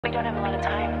We don't have a lot of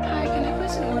time. Hi, can I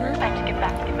place an order? I have to get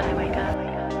back to you, but I wake up.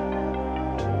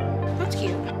 That's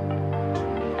cute.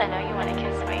 I know you want to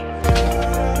kiss me.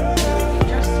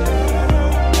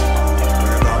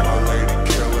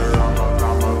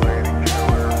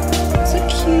 So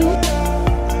cute.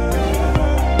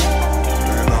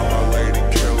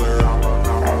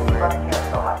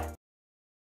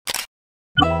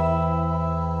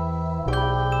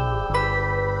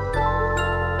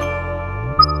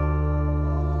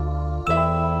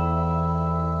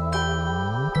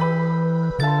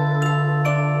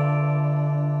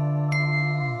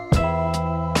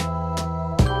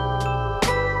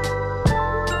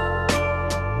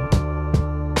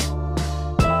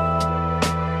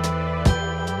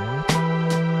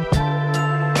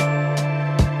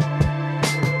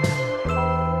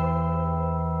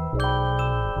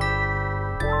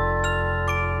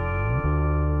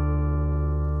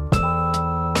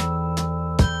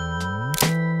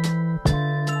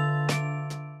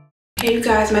 Hey you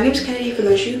guys, my name is Kennedy for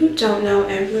those of you who don't know,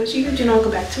 and for those of you who do not,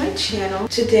 welcome back to my channel.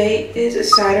 Today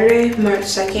is Saturday, March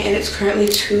 2nd, and it's currently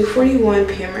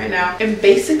 2:41 p.m. right now. And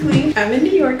basically, I'm in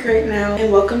New York right now,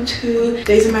 and welcome to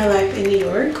Days of My Life in New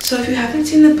York. So if you haven't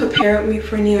seen the Prepare With Me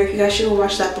for New York, you guys should go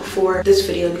watch that before this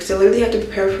video, because I literally have to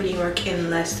prepare for New York in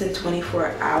less than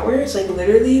 24 hours. Like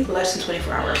literally less than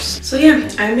 24 hours. So yeah,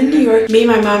 I'm in New York. Me,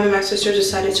 my mom, and my sister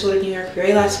decided to go to New York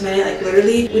very last minute. Like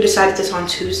literally, we decided this on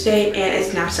Tuesday, and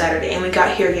it's now Saturday. And we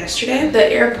got here yesterday. The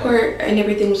airport and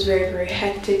everything was very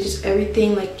hectic. Just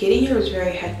everything, like getting here was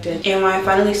very hectic. And when I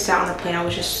finally sat on the plane, I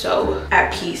was just so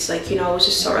at peace. Like, you know, it was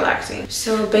just so relaxing.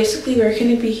 So basically, we're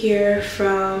gonna be here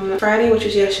from Friday, which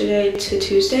was yesterday, to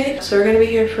Tuesday. So we're gonna be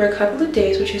here for a couple of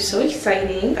days, which is so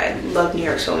exciting. I love New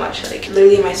York so much. Like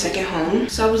literally my second home.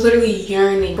 So I was literally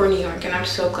yearning for New York, and I'm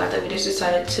so glad that we just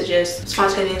decided to just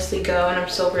spontaneously go. And I'm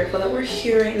so grateful that we're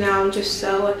here right now. I'm just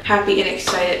so happy and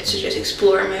excited to just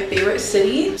explore my favorite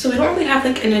city. So we don't really have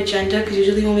like an agenda, because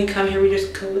usually when we come here we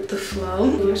just go with the flow.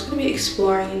 We're just gonna be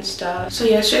exploring and stuff. So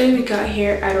yesterday we got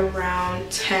here at around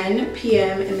 10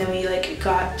 p.m. and then we like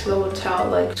got to the hotel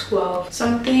at like 12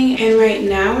 something. And right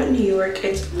now in New York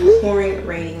it's pouring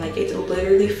raining. Like it's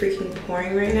literally freaking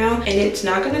pouring right now, and it's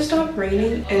not gonna stop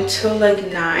raining until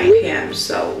like 9 p.m.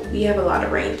 so we have a lot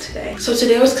of rain today. So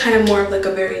today was kind of more of like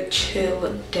a very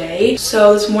chill day.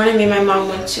 So this morning me and my mom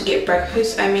went to get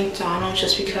breakfast at McDonald's,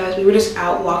 just because we were just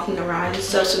out walking around and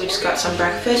stuff. So we just got some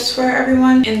breakfast for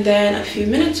everyone. And then a few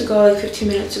minutes ago, like 15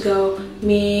 minutes ago,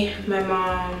 me, my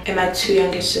mom, and my two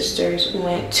youngest sisters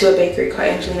went to a bakery called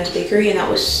Angelina's Bakery, and that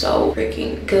was so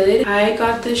freaking good. I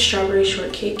got this strawberry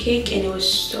shortcake cake, and it was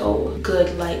so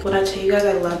good. Like when I tell you guys,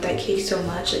 I love that cake so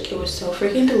much. Like it was so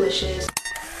freaking delicious.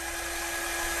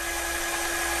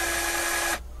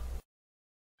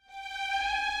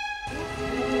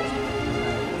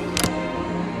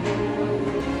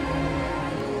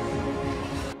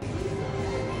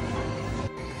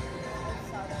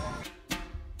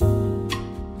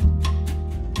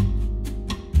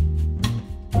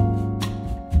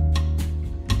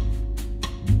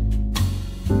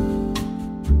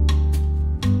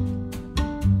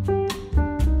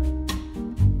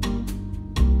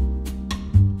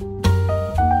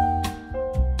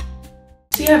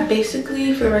 Yeah,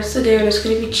 basically for the rest of the day we're just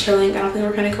gonna be chilling. I don't think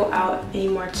we're gonna go out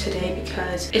anymore today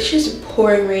because it's just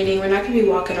pouring raining. We're not gonna be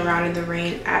walking around in the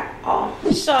rain at all.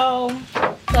 So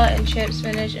salad and chips,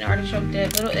 spinach and artichoke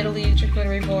dip, Little Italy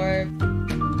charcuterie board.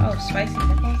 Oh, spicy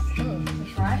pickles. Oh, the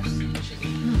fries.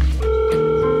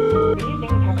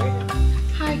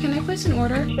 Hi, can I place an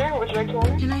order? Sure, would you like to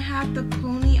order? Can I have the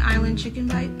Coney Island chicken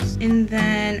bites and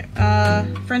then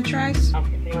French fries?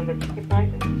 Okay, so you want the chicken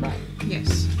fries and fries?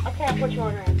 Yes. Okay, I'll put you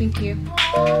order in. Thank you.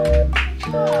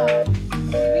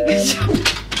 Yes,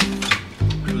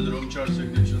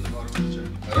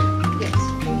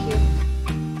 Thank you.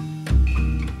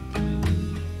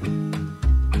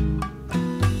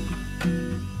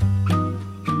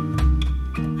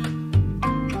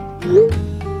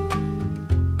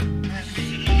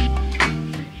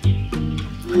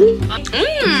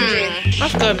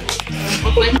 That's good.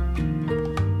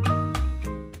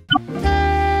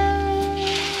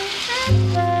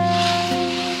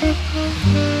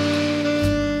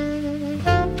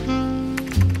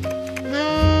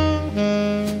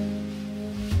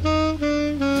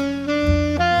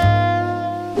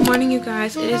 Good morning, you guys.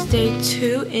 guys, it is day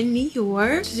 2 in New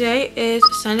York. Today is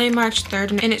Sunday, March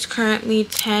 3rd, and it's currently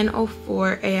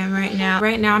 10:04 a.m. right now.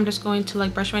 Right now, I'm just going to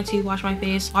like brush my teeth, wash my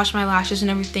face, wash my lashes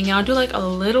and everything. And I'll do like a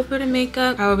little bit of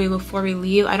makeup probably before we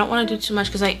leave. I don't want to do too much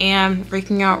because I am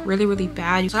breaking out really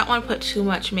bad. So I don't want to put too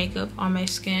much makeup on my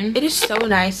skin. It is so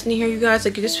nice in here, you guys.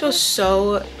 Like, it just feels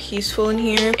so peaceful in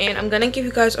here. And I'm gonna give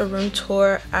you guys a room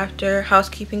tour after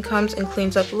housekeeping comes and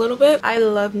cleans up a little bit. I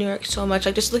love New York so much.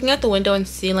 Like, just looking at the window and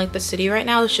seeing like the city right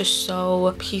now is just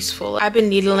so peaceful. I've been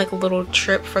needing like a little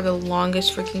trip for the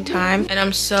longest freaking time, and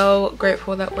I'm so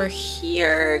grateful that we're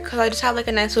here because I just had like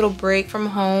a nice little break from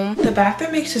home. The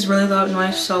bathroom makes this really loud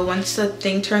noise, so once the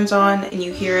thing turns on and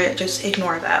you hear it, just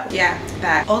ignore that. Yeah,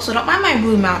 that. Also, don't mind my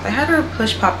blue mouth. I had a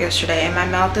push pop yesterday and my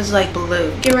mouth is like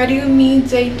blue. Get ready with me,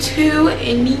 day 2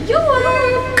 in New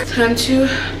York. Time to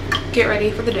get ready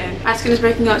for the day. My skin is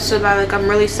breaking out so bad, like I'm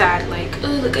really sad. Like,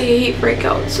 oh, look, I hate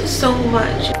breakouts so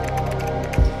much.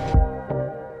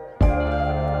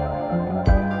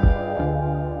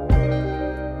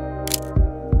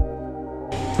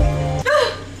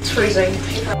 It's freezing.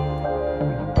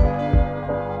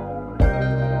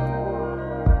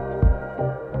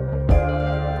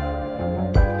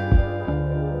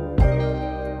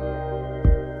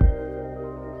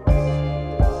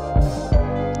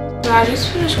 I just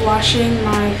finished washing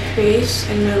my face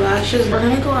and my lashes. We're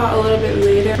gonna go out a little bit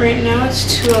later. Right now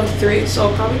it's 2:03, so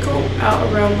I'll probably go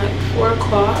out around like 4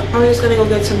 o'clock. I'm just gonna go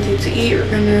get something to eat.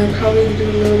 We're gonna probably do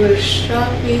a little bit of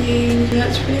shopping.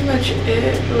 That's pretty much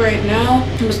it right now.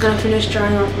 I'm just gonna finish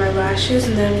drying off my lashes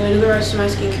and then I'm gonna do the rest of my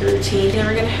skincare routine. Then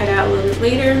we're gonna head out a little bit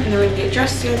later and then we're gonna get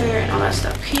dressed together and all that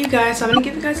stuff. Okay, you guys, so I'm gonna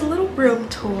give you guys a little room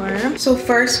tour. So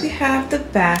first we have the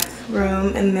bathroom,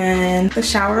 and then the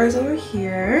shower is over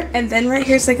here, and then right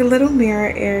here is like a little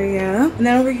mirror area, and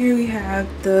then over here we have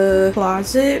the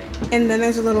closet, and then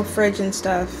there's a little fridge and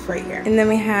stuff right here, and then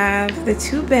we have the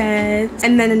 2 beds,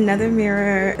 and then another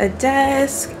mirror, a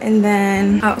desk, and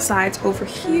then outside's over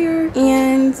here.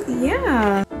 And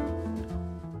yeah,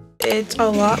 it's a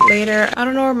lot later. I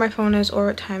don't know where my phone is or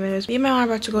what time it is. Me and my mom are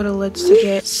about to go to Lids to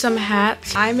get some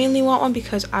hats. I mainly want one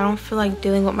because I don't feel like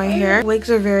dealing with my hair. Wigs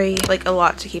are very like a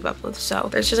lot to keep up with, so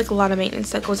there's just like a lot of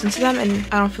maintenance that goes into them, and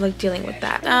I don't feel like dealing with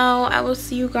that. Now I will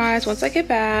see you guys once I get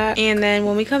back, and then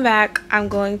when we come back I'm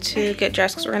going to get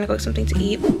dressed because we're gonna go get something to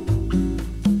eat.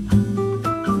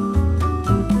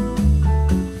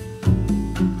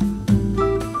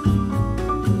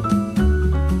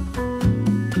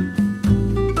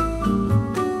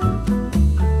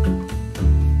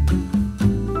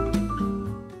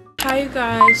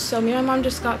 Guys, so me and my mom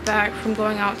just got back from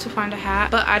going out to find a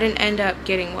hat, but I didn't end up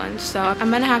getting one, so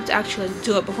I'm gonna have to actually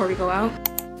do it before we go out.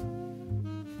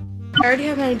 I already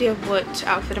have an idea of what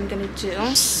outfit I'm gonna do.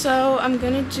 So I'm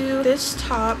gonna do this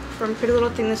top from Pretty Little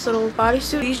Thing, this little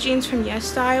bodysuit, these jeans from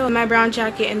YesStyle, and my brown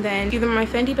jacket, and then either my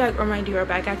Fendi bag or my Dior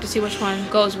bag. I have to see which one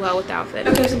goes well with the outfit.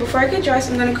 Okay, so before I get dressed,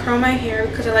 I'm gonna curl my hair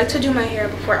because I like to do my hair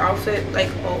before outfit, like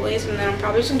always, and then I'm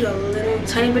probably just gonna do a little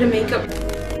tiny bit of makeup.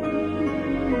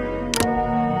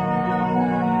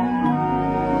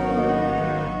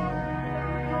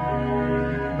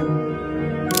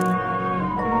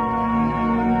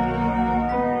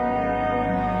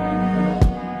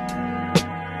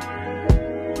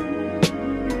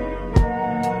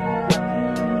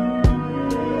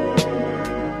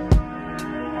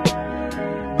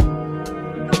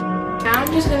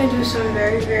 I'm just gonna do some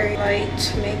very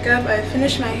light makeup. I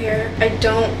finished my hair. I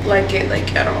don't like it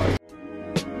like at all.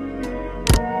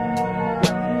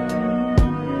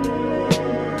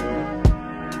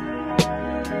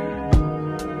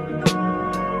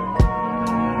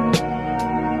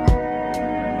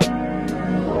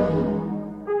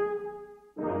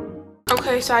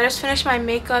 Okay, so I just finished my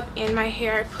makeup and my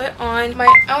hair. I put on my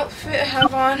outfit. I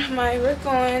have on my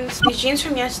Rick-Owens, these jeans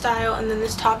from YesStyle, and then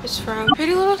this top is from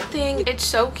Pretty Little Thing. It's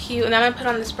so cute. And then I put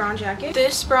on this brown jacket.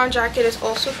 This brown jacket is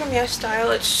also from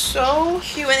YesStyle. It's so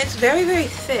cute, and it's very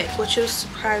thick, which is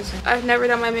surprising. I've never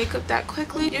done my makeup that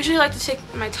quickly. Usually I like to take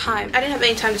my time. I didn't have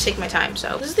any time to take my time,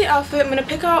 so this is the outfit. I'm gonna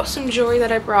pick out some jewelry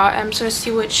that I brought. I'm just gonna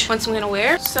see which ones I'm gonna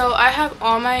wear. So I have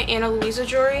all my Anna Luisa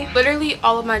jewelry. Literally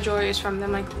all of my jewelry is from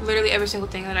them. Like literally every single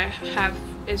thing that I have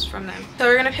is from them. So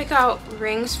we're gonna pick out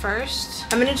rings first.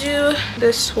 I'm gonna do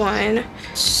this one.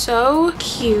 So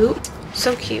cute.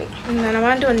 So cute. And then I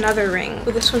want to do another ring.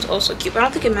 But this one's also cute, but I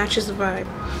don't think it matches the vibe.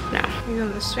 No. Maybe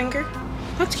on this finger.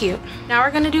 That's cute. Now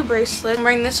we're gonna do bracelet. I'm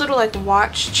wearing this little like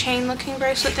watch chain looking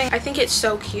bracelet thing. I think it's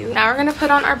so cute. Now we're gonna put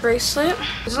on our bracelet.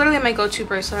 It's literally my go-to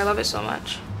bracelet. I love it so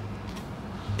much.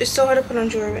 It's so hard to put on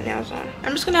jewelry with nails on.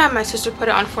 I'm just gonna have my sister put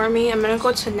it on for me. I'm gonna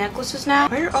go to necklaces now.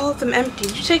 Why are all of them empty?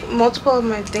 Did you take multiple of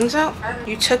my things out?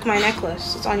 You took my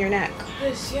necklace. It's on your neck.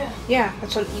 Yes, yeah. Yeah,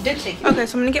 that's what you did take. Okay,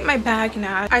 so I'm gonna get my bag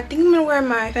now. I think I'm gonna wear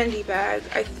my Fendi bag.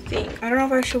 I think. I don't know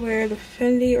if I should wear the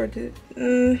Fendi or the...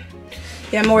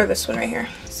 Yeah, I'm gonna wear this one right here.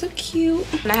 So cute.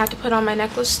 And I have to put on my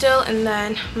necklace still and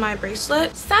then my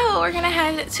bracelet. So we're gonna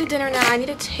head to dinner now. I need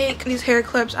to take these hair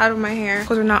clips out of my hair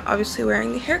because we're not obviously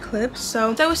wearing the hair clips.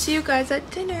 So I will see you guys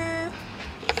at dinner.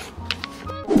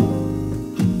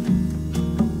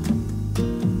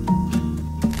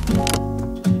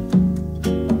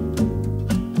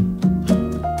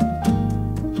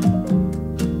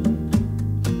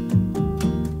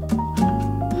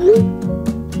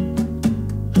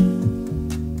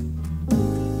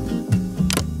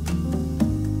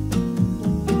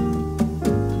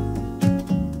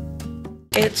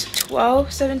 It's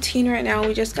 12:17 right now.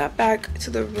 We just got back to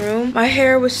the room. My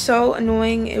hair was so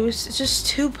annoying. It was just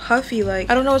too puffy. Like,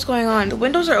 I don't know what's going on. The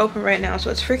windows are open right now, so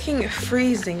it's freaking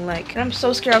freezing. Like, and I'm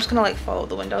so scared I was gonna like follow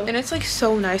the window. And it's like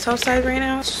so nice outside right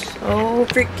now. So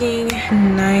freaking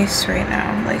nice right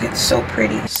now. Like, it's so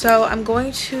pretty. So I'm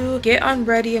going to get on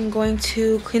ready. I'm going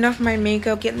to clean off my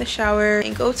makeup, get in the shower,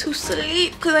 and go to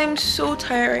sleep because I'm so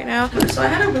tired right now. So I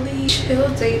had a really chill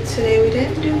day today. We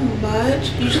didn't do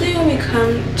much. Usually when we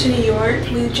come to New York,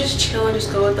 we just chill and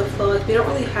just go with the flow. Like, we don't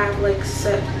really have like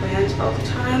set plans all the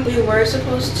time. We were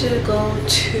supposed to go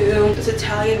to this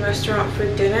Italian restaurant for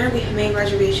dinner. We made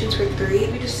reservations for 3.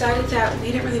 We decided that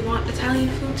we didn't really want Italian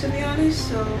food, to be honest,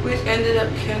 so we ended up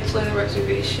canceling the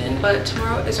reservation. But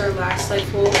tomorrow is our last like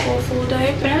full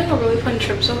day. We're having a really fun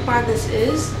trip so far. This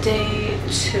is day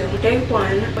 2. Day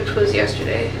 1, which was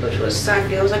yesterday, which was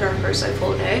Saturday. It was like our first like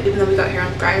full day. Even though we got here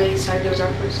on Friday, Saturday was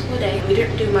our first full day. We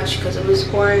didn't do much because it was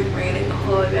pouring raining the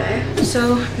whole day.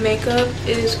 So makeup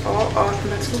is all off. I'm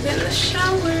about to go get in the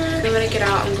shower. Then when I get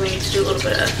out, I'm going to do a little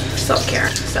bit of self-care.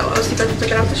 So I'll see if I can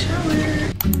get out the shower.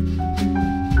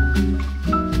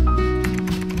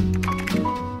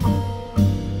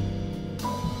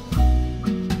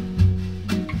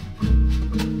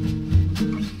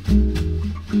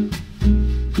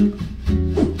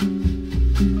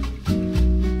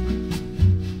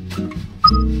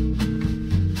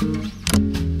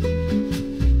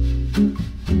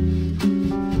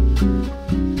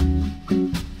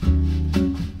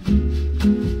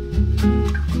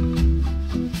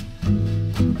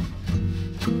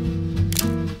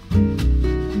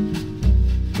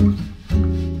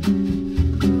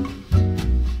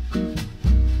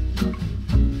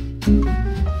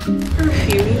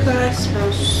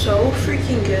 Smells so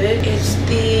freaking good. It's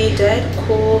the Dead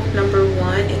Cool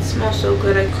 #1. It smells so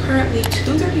good. I currently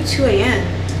 2:32 a.m.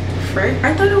 Frick,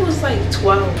 I thought it was like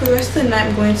 12. For the rest of the night,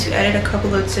 I'm going to edit a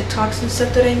couple of TikToks and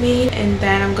stuff that I made, and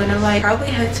then I'm gonna like probably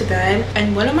head to bed.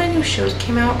 And one of my new shows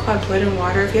came out called Blood and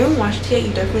Water. If you haven't watched it yet,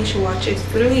 you definitely should watch it.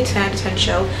 It's literally a 10 out of 10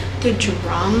 show. The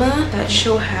drama that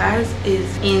show has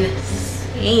is insane.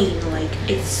 Like,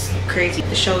 it's crazy.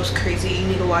 The show is crazy. You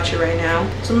need to watch it right now.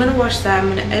 So I'm gonna watch that. I'm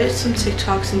gonna edit some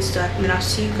TikToks and stuff, and then I'll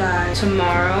see you guys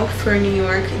tomorrow for New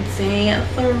York day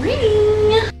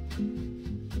 3.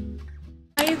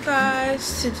 Hi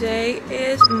guys, today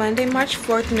is Monday, March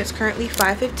 4th, and it's currently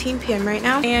 5:15 p.m. right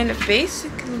now. And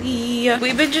basically,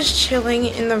 we've been just chilling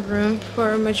in the room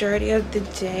for a majority of the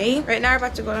day. Right now, we're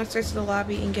about to go downstairs to the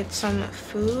lobby and get some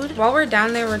food. While we're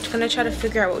down there, we're gonna try to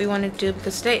figure out what we want to do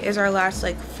because today is our last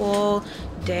like full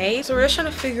day, so we're just trying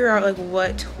to figure out like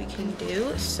what we can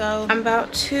do. So I'm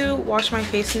about to wash my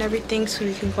face and everything so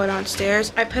we can go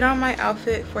downstairs. I put on my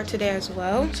outfit for today as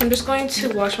well, so I'm just going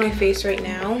to wash my face right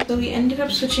now. So we ended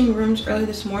up switching rooms early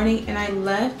this morning, and I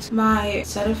left my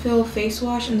Cetaphil face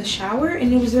wash in the shower,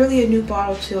 and it was literally a new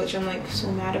bottle too, which I'm like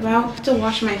so mad about. I have to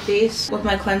wash my face with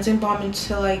my cleansing balm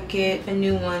until I get a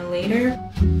new one later.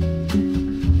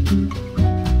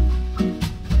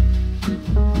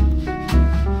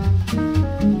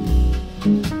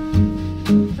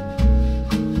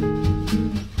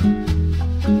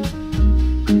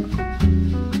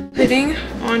 Putting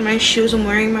on my shoes, I'm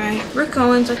wearing my Rick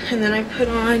Owens, and then I put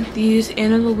on these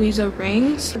Anna Luisa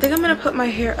rings. I think I'm gonna put my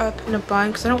hair up in a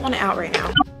bun because I don't want it out right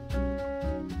now.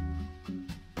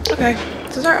 Okay,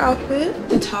 this is our outfit.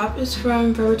 The top is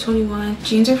from Forever 21,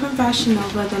 jeans are from Fashion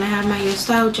Nova, then I have my Yo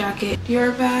Style jacket,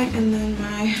 Dior bag, and then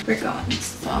my Rick Owens.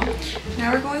 So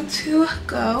now we're going to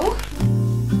go.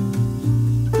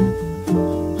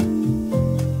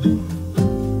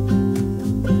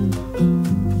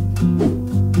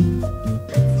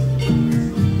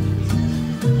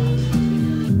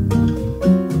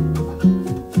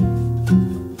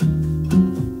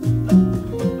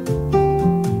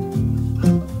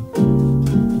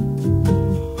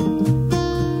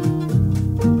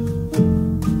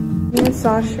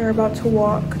 Sasha are about to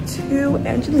walk to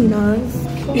Angelina's.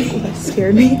 Oh, that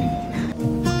scared me.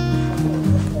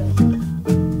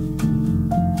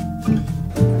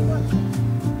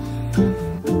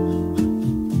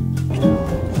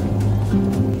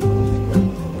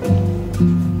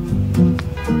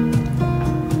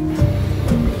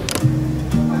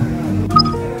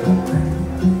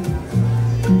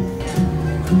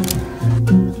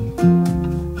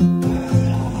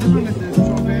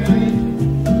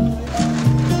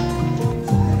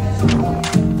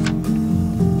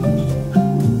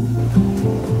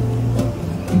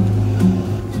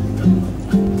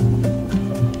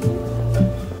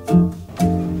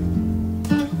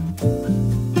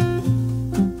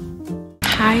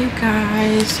 Hi you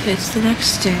guys, it's the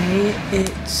next day.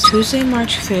 It's Tuesday,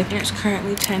 March 5th, and it's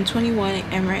currently 10:21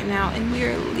 a.m. right now, and we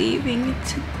are leaving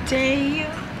today.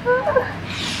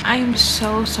 I am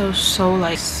so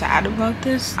like sad about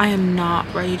this. I am not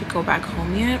ready to go back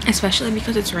home yet, especially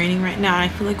because it's raining right now, and I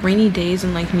feel like rainy days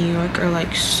in like New York are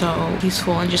like so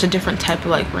peaceful and just a different type of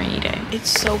like rainy day. It's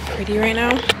so pretty right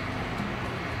now.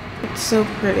 It's so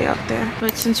pretty out there.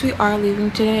 But since we are leaving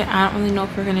today, I don't really know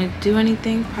if we're gonna do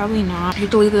anything. Probably not. I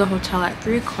have to leave the hotel at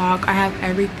 3 o'clock. I have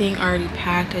everything already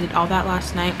packed. I did all that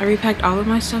last night. I repacked all of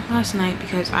my stuff last night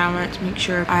because I wanted to make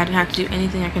sure I didn't have to do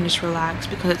anything. I can just relax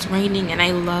because it's raining and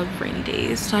I love rainy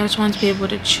days. So I just wanted to be able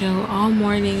to chill all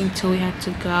morning until we had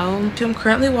to go. So I'm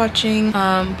currently watching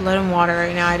Blood and Water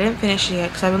right now. I didn't finish it yet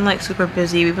because I've been like super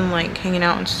busy. We've been like hanging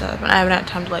out and stuff, and I haven't had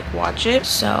time to like watch it.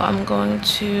 So I'm going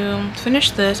to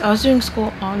finish this. I was doing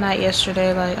school all night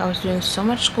yesterday. Like, I was doing so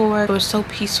much schoolwork. It was so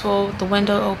peaceful with the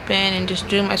window open and just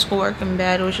doing my schoolwork in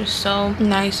bed. It was just so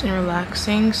nice and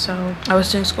relaxing. So I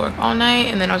was doing schoolwork all night,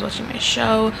 and then I was watching my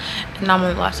show, and now I'm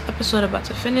on the last episode, about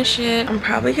to finish it. I'm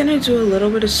probably gonna do a little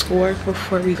bit of schoolwork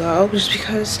before we go, just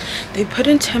because they put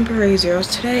in temporary zeros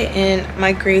today and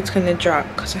my grade's gonna drop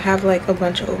because I have like a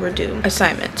bunch of overdue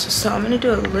assignments. So I'm gonna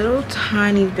do a little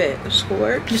tiny bit of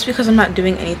schoolwork just because I'm not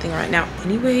doing anything right now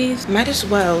anyways. Might as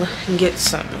well get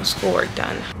some schoolwork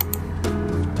done.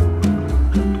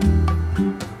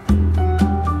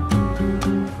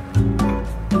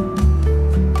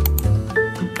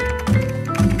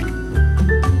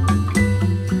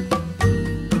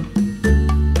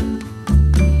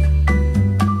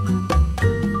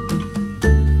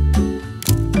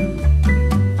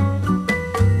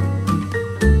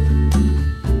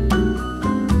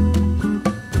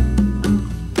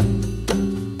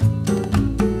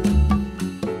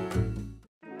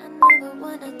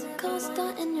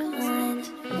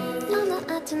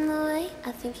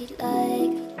 I think you'd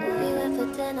like. We went for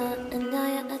dinner and now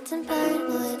you're acting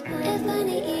paranoid. If I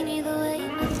knew you the way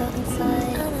I felt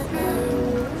inside. And at night,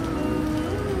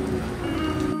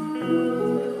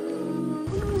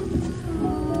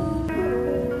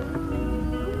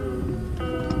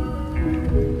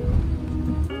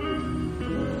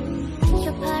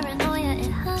 your paranoia,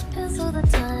 it happens all the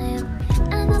time.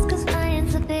 And that's cause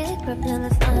flying's a big problem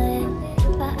of mine.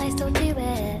 But I still do it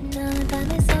now and by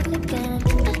myself again.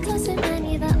 And close so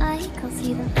many that I can't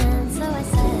see them end. So I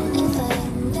said, if I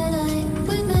then I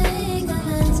would make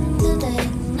amends today.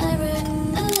 I wrote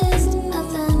a list of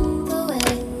them, the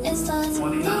way it starts, the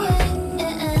way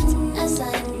it ends. I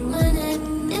signed my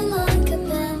name in like a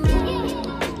pen.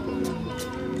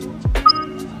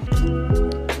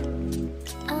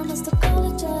 I must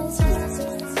apologize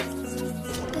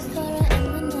before I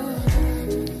end the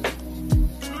night.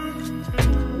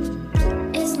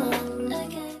 It's not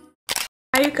okay.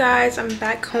 Hi you guys, I'm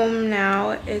back home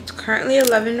now. It's currently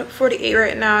 11:48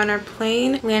 right now, and our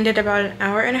plane landed about an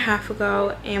hour and a half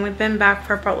ago, and we've been back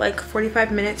for about like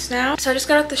 45 minutes now. So I just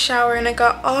got out the shower and I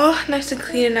got all nice and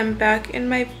clean, and I'm back in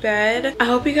my bed. I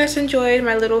hope you guys enjoyed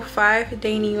my little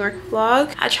 5-day New York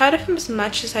vlog. I tried to film as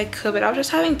much as I could, but I was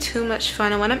just having too much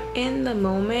fun, and when I'm in the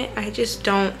moment I just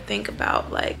don't think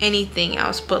about like anything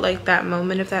else but like that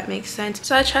moment, if that makes sense.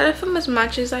 So I tried to film as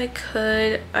much as I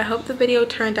could. I hope the video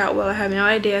turned out well. I have no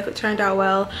idea if it turned out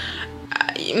well.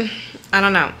 I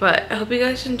don't know, but I hope you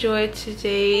guys enjoyed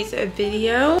today's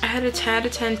video. I had a 10 out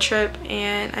of 10 trip,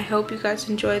 and I hope you guys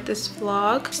enjoyed this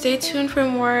vlog. Stay tuned for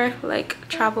more like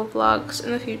travel vlogs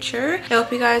in the future. I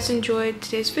hope you guys enjoyed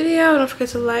today's video. Don't forget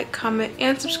to like, comment,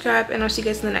 and subscribe, and I'll see you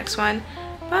guys in the next one.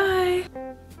 Bye.